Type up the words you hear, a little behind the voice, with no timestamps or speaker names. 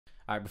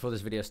Alright, before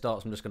this video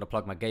starts, I'm just going to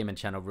plug my gaming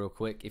channel real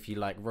quick. If you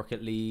like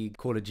Rocket League,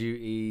 Call of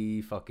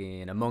Duty,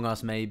 fucking Among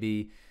Us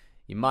maybe,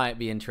 you might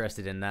be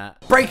interested in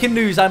that. Breaking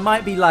news, I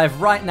might be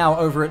live right now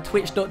over at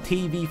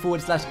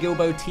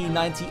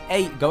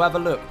twitch.tv/GilboT98. Go have a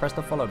look, press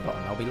the follow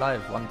button. I'll be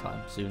live one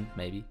time soon,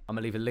 maybe. I'm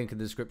going to leave a link in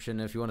the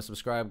description. If you want to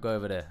subscribe, go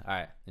over there.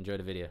 Alright, enjoy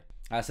the video.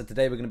 Alright, so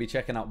today we're going to be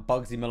checking out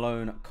Bugzy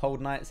Malone, Cold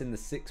Nights in the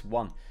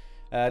 6-1.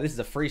 This is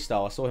a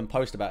freestyle. I saw him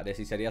post about this.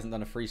 He said he hasn't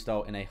done a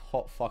freestyle in a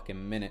hot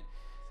fucking minute.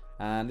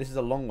 And this is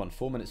a long one,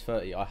 4 minutes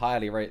 30. I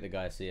highly rate the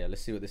guy, so yeah,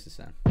 let's see what this is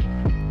saying.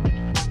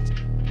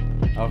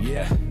 Okay.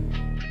 Yeah.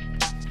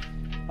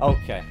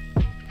 Okay.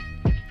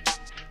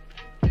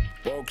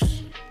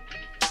 Folks,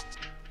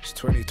 it's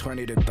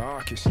 2020, the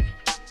darkest.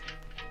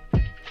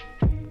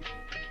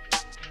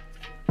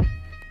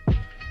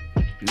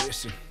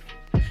 Listen,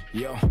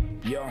 yo,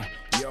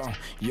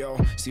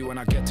 see when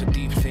I get to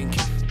deep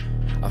thinking,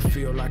 I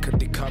feel like a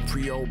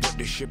DiCaprio, but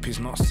the ship is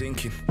not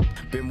sinking.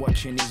 Been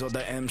watching these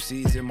other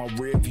MCs in my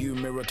rear view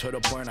mirror to the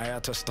point I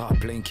had to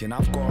start blinking.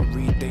 I've got to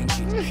rethink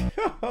it.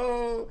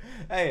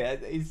 Hey,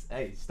 he's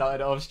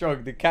started off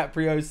strong.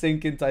 DiCaprio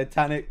sinking,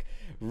 Titanic.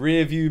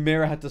 Rear view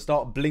mirror had to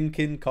start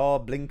blinking. Car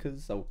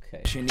blinkers. Okay.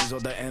 Watching these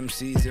other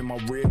MCs in my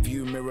rear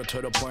view mirror to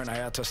the point I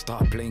had to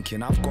start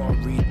blinking. I've got to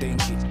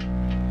rethink it.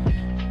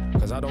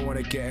 Cause I don't want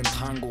to get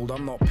entangled,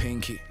 I'm not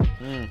pinky.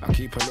 I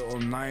keep a little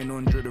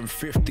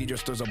 950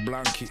 just as a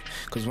blanket.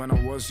 Cause when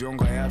I was young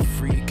I had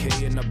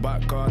 3K in the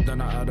back garden.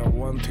 I had a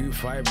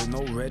 125 with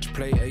no reg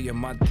plate. Hey, you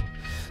mad?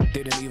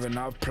 Didn't even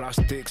have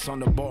plastics on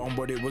the bottom,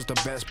 but it was the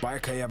best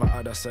bike I ever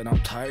had. I said I'm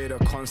tired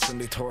of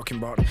constantly talking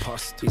about the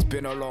past. It's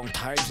been a long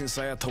time since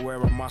I had to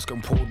wear a mask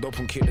and pulled up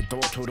and kicked the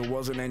door till there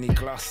wasn't any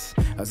glass.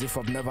 As if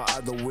I've never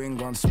had the wing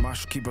on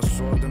smash. Keep a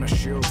sword and a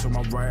shield to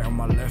my right and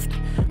my left.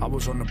 I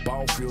was on the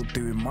battlefield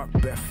doing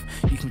Macbeth.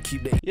 You can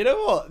keep the... You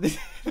know what? This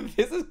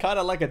is kind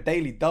of like a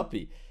daily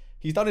duppy.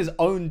 He's done his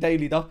own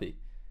daily duppy.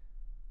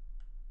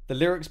 The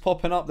lyrics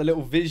popping up, the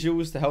little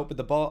visuals to help with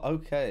the bar.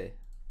 Okay.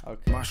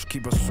 Okay. Mash,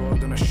 keep a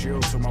sword and a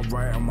shield to my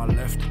right and my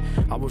left.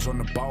 I was on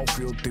the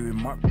battlefield doing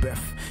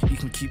Macbeth. You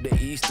can keep the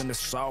east and the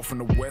south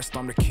and the west.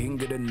 I'm the king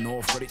of the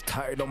north, got it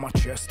tied on my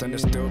chest. And they're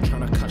still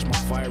trying to catch my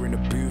fire in the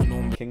booth.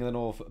 No, King of the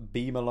North,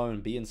 be Malone,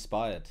 be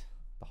inspired.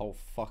 The whole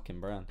fucking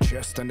brand.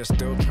 Chest, and they're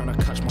still trying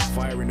to catch my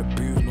fire in the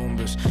booth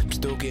numbers. I'm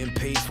still getting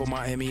paid for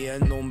my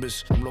MEN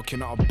numbers. I'm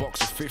looking at a box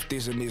of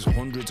 50s and these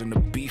 100s, and the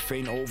beef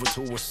ain't over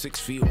till we're 6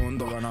 feet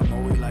under. And I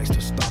know he likes to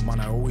stop,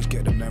 man, I always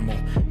get the memo.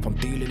 If I'm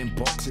dealing in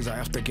boxes, I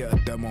have to get a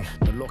demo.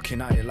 They're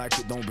looking at it like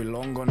it don't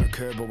belong on the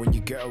curb, but when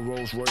you get a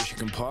Rolls Royce, you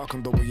can park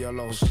on double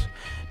yellows.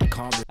 They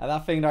can't be. And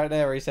that thing right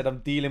there where he said I'm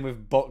dealing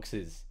with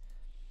boxes.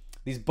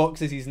 These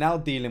boxes he's now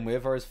dealing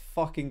with are his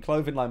fucking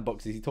clothing line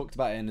boxes. He talked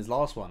about it in his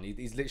last one.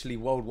 He's literally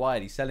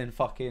worldwide. He's selling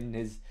fucking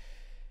his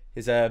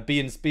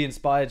Be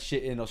Inspired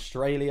shit in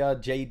Australia,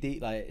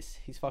 JD, like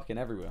he's fucking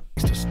everywhere.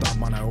 To stop,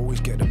 man, I always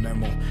get the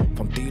memo. If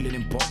I'm dealing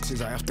in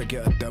boxes, I have to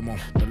get a demo.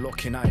 They're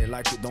looking at it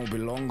like it don't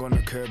belong on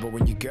the curb, but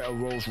when you get a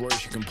Rolls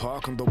Royce, you can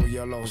park on double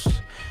yellows.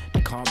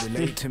 They can't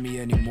relate to me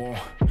anymore.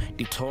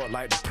 They talk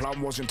like the plan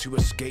wasn't to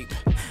escape,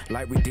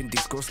 like we didn't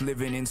discuss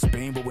living in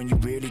Spain. But when you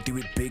really do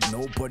it big,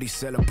 nobody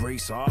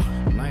celebrates.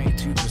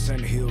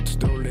 92% healed,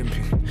 still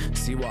limping.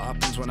 See what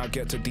happens when I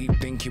get to deep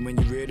thinking. When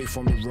you're really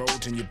from the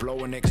roads and you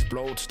blow and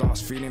explode,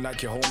 starts feeling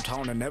like your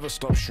hometown and never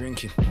stops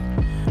shrinking.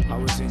 I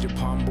was in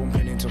Japan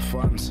bumping into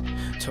fans.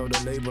 Tell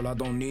the label I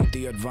don't need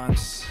the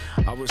advance.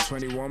 I was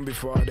 21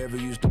 before I'd ever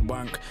used the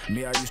bank.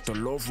 Me, I used to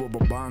love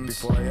rubber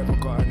bands. Before I ever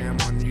got an M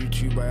on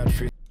YouTube, I had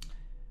 50.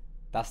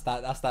 That's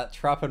that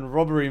trap and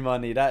robbery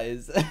money, that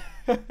is.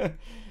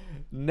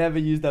 Never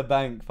used a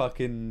bank,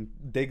 fucking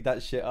dig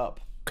that shit up.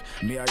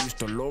 Me, I used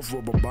to love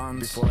rubber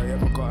bands. Before I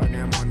ever got an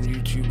M on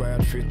YouTube, I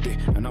had 50.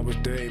 And I was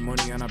dirty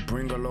money and I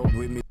bring a load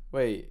with me.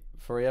 Wait,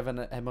 before he ever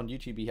him on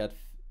YouTube, he had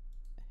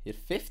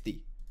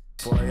 50.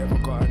 Before I ever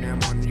got an M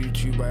on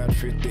YouTube, I had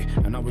 50.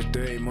 And I was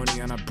dirty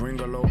money and I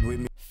bring a load with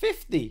me.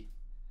 50?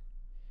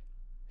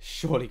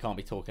 Surely can't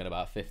be talking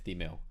about 50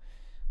 mil.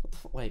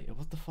 Wait,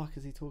 what the fuck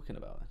is he talking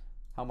about?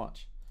 How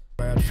much?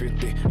 I had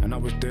 50 and I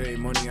was dirty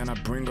money and I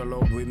bring a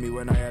load with me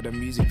when I had a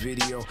music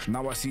video.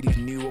 Now I see these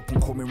new up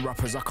and coming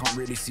rappers, I can't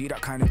really see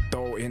that kind of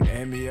dough. In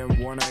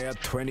MEN1 I had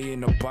 20 in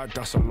the bag,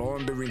 that's a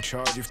laundering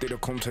charge if they'd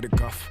have come to the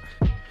gaff.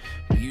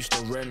 We used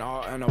to rent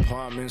out an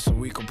apartment so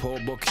we could pour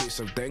buckets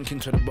of dank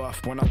into the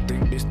bath. When I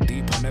think this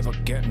deep, I never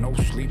get no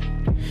sleep.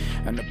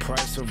 And the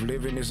price of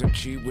living isn't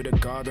cheap, with a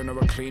gardener,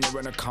 a cleaner,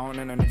 and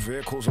accountant, and the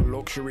vehicle's a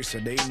luxury, so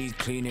they need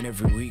cleaning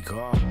every week.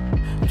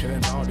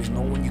 Turns out there's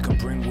no one you can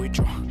bring with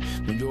you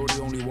when you're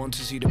the only one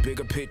to see the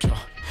bigger picture.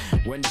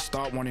 When they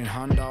start wanting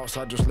handouts,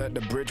 I just let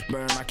the bridge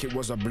burn like it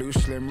was a blue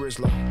Slim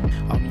Rizzler.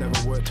 I've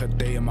never worked a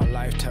day in my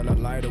life, tell a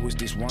lie. There was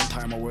this one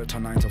time I worked a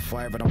 9 to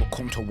 5 and I would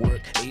come to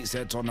work, 8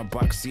 Z's on the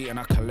back seat, and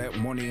I collect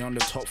money on the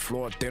top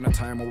floor. At dinner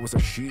time I was a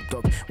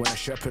sheepdog when a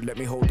shepherd let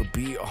me hold the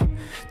beater.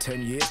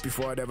 10 years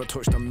before I'd ever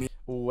touched a meat.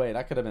 Oh wait,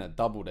 that could have been a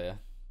double there.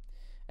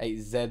 8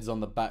 Z's on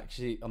the back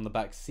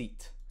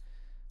seat.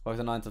 Worked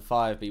a 9 to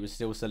 5, but he was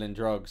still selling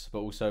drugs, but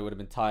also would have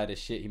been tired as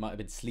shit. He might have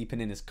been sleeping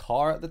in his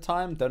car at the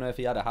time. Don't know if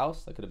he had a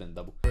house. That could have been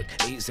double.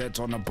 8 Z's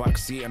on the back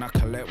seat and I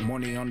collect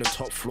money on the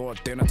top floor.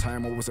 At dinner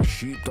time I was a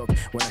sheepdog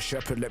when a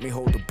shepherd let me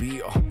hold the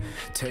beater.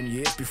 10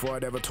 years before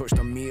I'd ever touched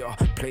a meter.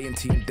 Playing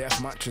team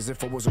deathmatch as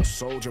if I was a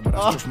soldier, but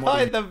that's just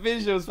more. The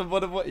visuals from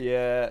Modern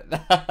Warfare.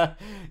 Yeah.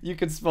 You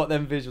can spot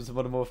them visuals from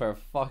Modern Warfare a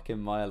fucking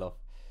mile off.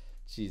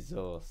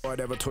 Jesus. I'd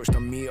ever touched a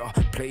meter.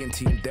 Playing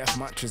team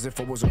deathmatch as if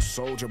I was a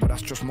soldier, but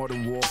that's just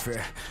modern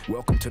warfare.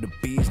 Welcome to the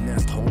bee's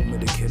nest, home of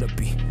the killer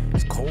bee.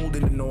 It's cold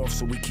in the north,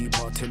 so we keep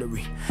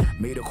artillery.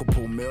 Made a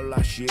couple mil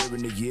last year and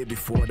the year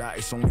before that.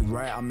 It's only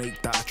right I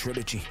make that a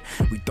trilogy.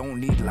 We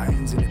don't need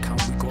lions in the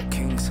camp, we got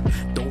kings.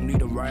 Don't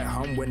need a right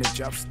hand when the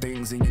jab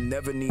stings, and you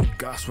never need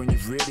gas when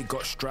you've really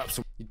got straps.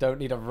 You don't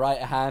need a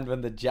right hand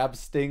when the jab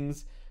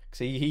stings.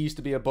 See, he used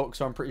to be a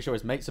boxer. I'm pretty sure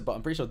his mate's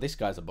I'm pretty sure this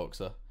guy's a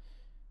boxer.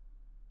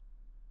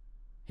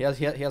 He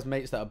has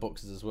mates that are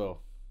boxers as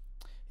well.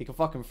 He can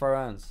fucking throw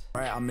hands.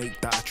 Right, I make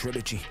that a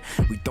trilogy.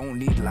 We don't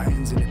need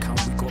lions in the camp,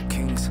 we got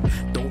kings.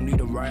 Don't need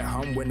a right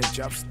hand when the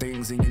jab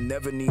stings, and you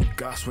never need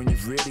gas when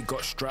you've really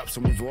got straps.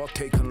 And we've all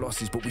taken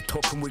losses, but we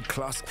took them with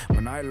class.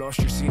 When I lost,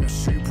 you seen a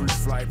Subaru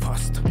fly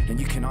past, and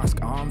you can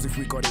ask arms if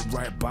we got it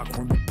right back.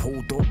 When we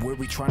pulled up, were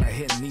we trying to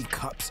hit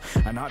kneecaps?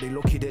 And how they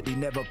lucky that they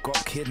never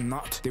got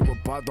kidnapped. They were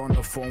bad on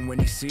the phone when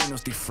they seen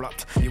us, they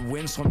flapped. You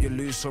win some, you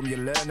lose some, you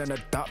learn and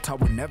adapt. I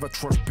would never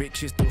trust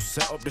bitches, they'll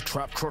set up the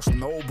trap. Trust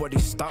nobody,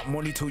 stack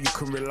money till you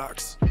can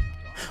relax.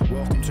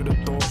 Welcome to the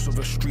thoughts of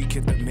a street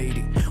kid that made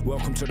it.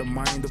 Welcome to the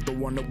mind of the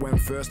one that went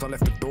first. I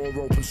left the door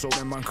open so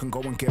that man can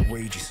go and get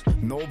wages.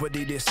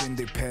 Nobody this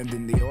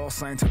independent, they all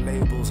signed to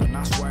labels, and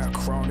that's why a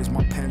crown is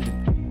my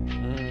pendant.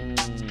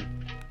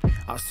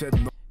 I said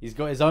no. He's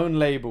got his own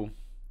label.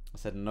 I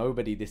said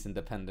nobody this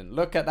independent.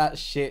 Look at that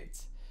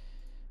shit.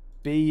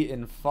 Be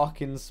in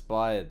fucking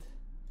inspired.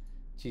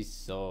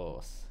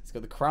 Jesus. He's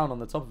got the crown on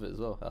the top of it as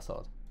well. That's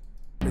hard.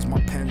 Is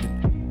my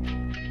pendant.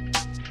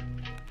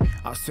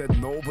 I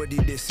said nobody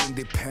this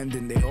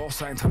independent, they all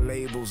signed to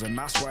labels, and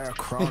that's why a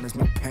crown is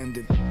my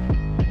pendant.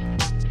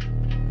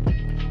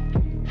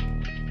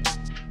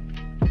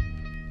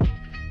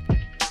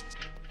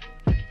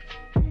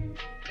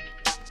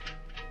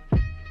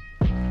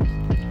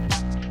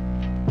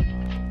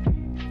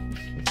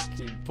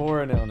 Keep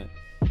pouring it on it.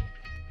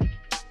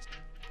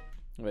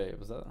 Wait,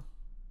 was that?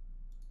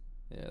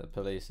 Yeah, the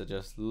police are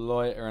just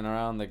loitering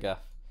around the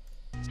gaff.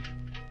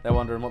 They're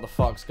wondering what the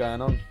fuck's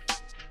going on.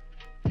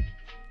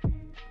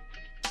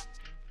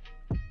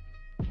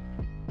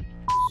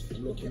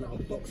 Looking at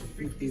a box of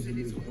 50s and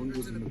his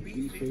 100s and the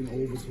beef came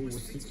over to a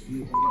 6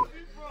 feet.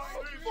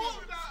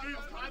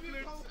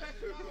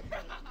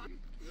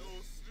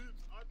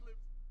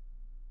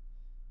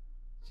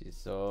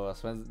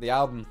 Jesus, when's the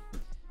album?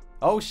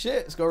 Oh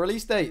shit, it's got a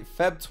release date,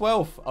 Feb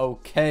 12th.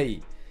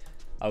 Okay.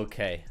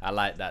 Okay, I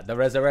like that. The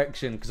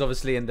resurrection, because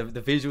obviously in the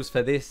visuals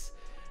for this,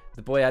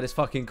 the boy had his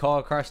fucking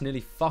car crash,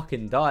 nearly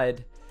fucking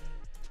died.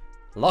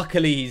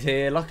 Luckily he's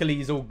here. Luckily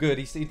he's all good.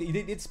 He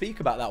did speak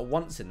about that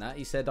once in that.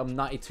 He said, I'm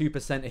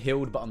 92%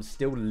 healed, but I'm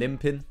still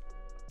limping.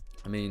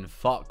 I mean,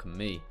 fuck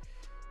me.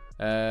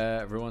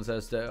 Everyone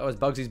says, oh, it was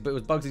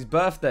Bugzy's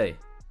birthday.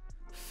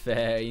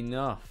 Fair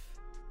enough.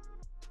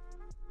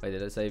 Wait,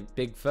 did it say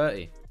big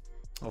 30?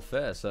 Oh,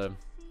 fair. So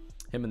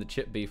him and the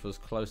Chip beef was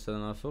closer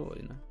than I thought,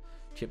 you know.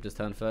 Chip just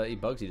turned 30.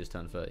 Bugzy just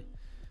turned 30.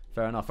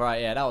 Fair enough. All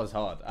right, yeah, that was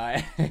hard.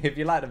 If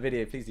you like the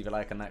video, please leave a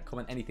like on that.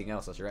 Comment anything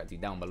else I should react to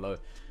down below.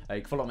 You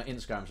can follow my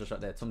Instagram, just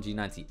right there,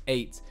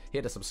 TomG98.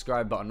 Hit the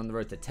subscribe button on the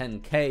road to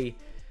 10K.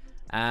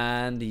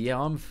 And yeah,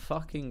 I'm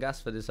fucking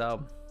gassed for this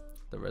album,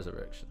 The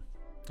Resurrection.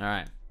 All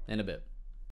right, in a bit.